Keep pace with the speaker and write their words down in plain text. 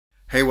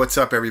Hey, what's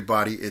up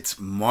everybody? It's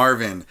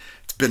Marvin.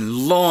 It's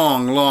been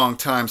long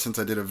time since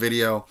I did a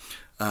video.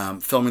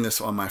 Filming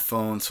this on my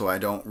phone, so I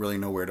don't really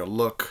know where to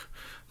look,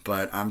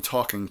 but I'm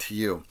talking to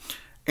you.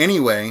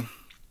 Anyway,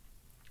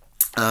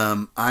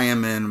 I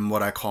am in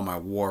what I call my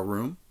war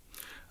room,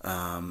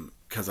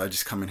 because I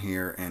just come in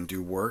here and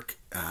do work.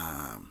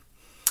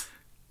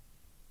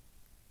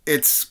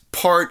 It's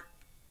part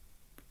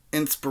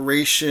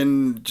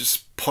inspiration,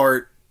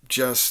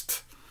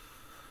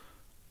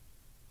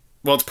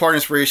 well, it's part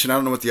inspiration. I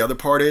don't know what the other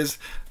part is,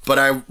 but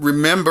I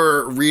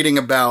remember reading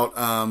about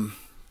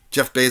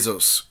Jeff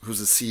Bezos, who's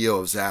the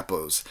CEO of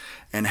Zappos,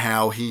 and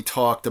how he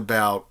talked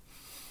about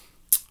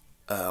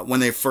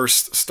when they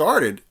first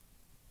started.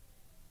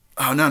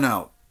 Oh,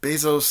 no.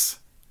 Bezos.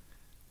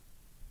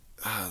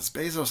 Is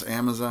Bezos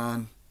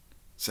Amazon?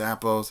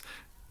 Zappos?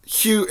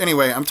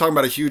 Anyway, I'm talking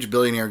about a huge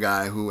billionaire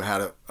guy who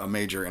had a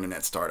major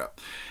internet startup.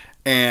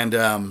 And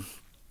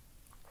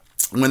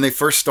when they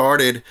first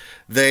started,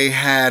 they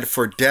had,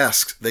 for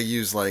desks, they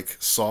used like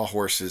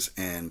sawhorses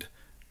and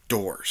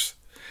doors.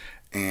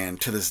 And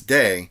to this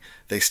day,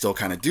 they still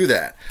kind of do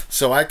that.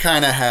 So I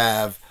kind of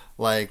have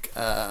like,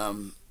 I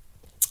don't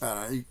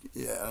know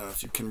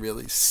if you can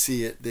really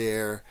see it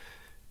there.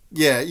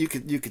 Yeah, you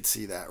could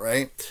see that,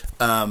 right?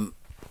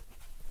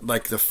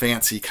 Like the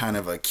fancy kind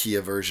of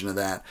IKEA version of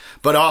that.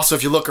 But also,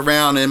 if you look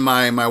around in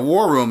my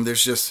war room,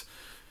 there's just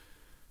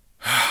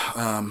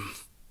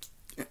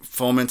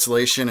foam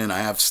insulation, and I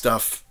have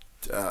stuff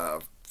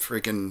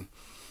freaking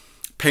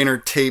painter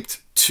taped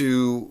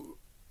to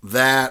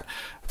that.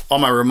 All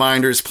my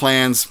reminders,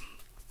 plans,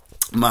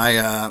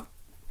 my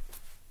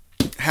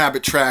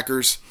habit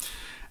trackers.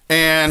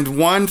 And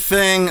one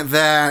thing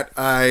that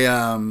I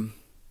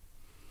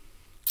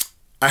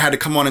had to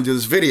come on and do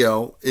this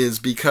video is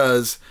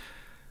because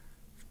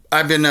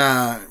I've been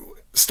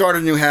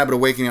started a new habit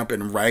of waking up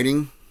and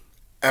writing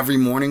every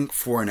morning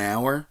for an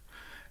hour.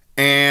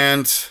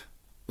 And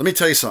let me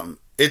tell you something.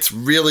 It's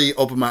really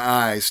opened my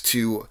eyes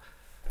to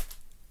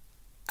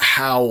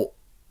how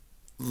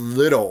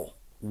little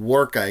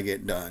work I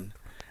get done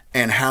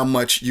and how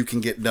much you can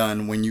get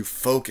done when you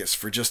focus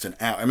for just an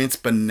hour. I mean, it's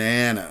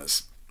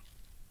bananas.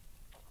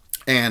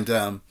 And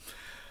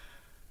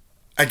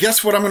I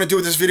guess what I'm going to do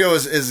with this video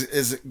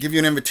is give you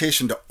an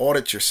invitation to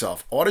audit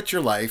yourself. Audit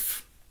your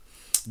life.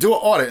 Do an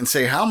audit and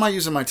say, how am I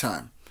using my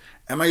time?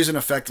 Am I using it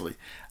effectively?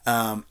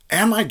 Am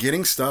I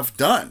getting stuff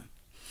done?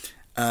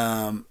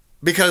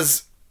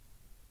 Because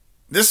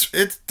this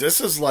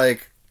is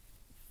like,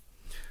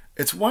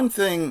 it's one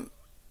thing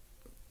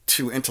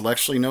to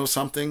intellectually know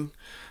something,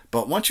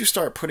 but once you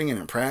start putting it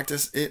in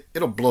practice,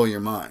 it'll blow your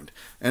mind.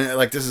 And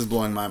like, this is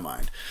blowing my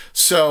mind.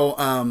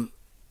 So,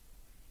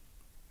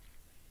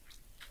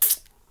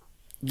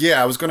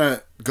 yeah, I was going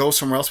to go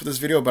somewhere else with this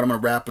video, but I'm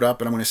going to wrap it up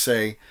and I'm going to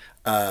say,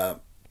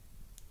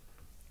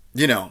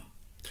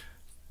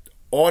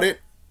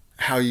 audit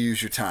how you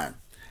use your time.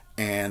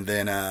 And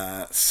then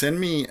send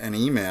me an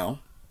email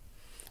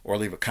or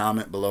leave a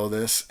comment below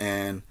this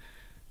and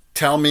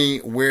tell me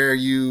where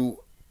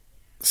you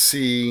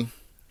see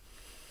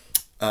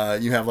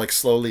you have like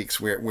slow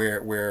leaks,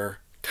 where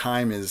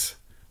time is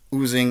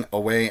oozing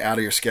away out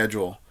of your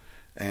schedule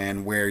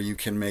and where you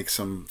can make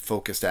some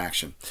focused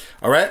action.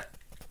 All right?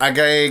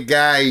 Okay,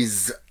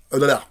 guys.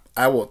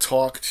 I will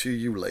talk to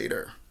you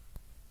later.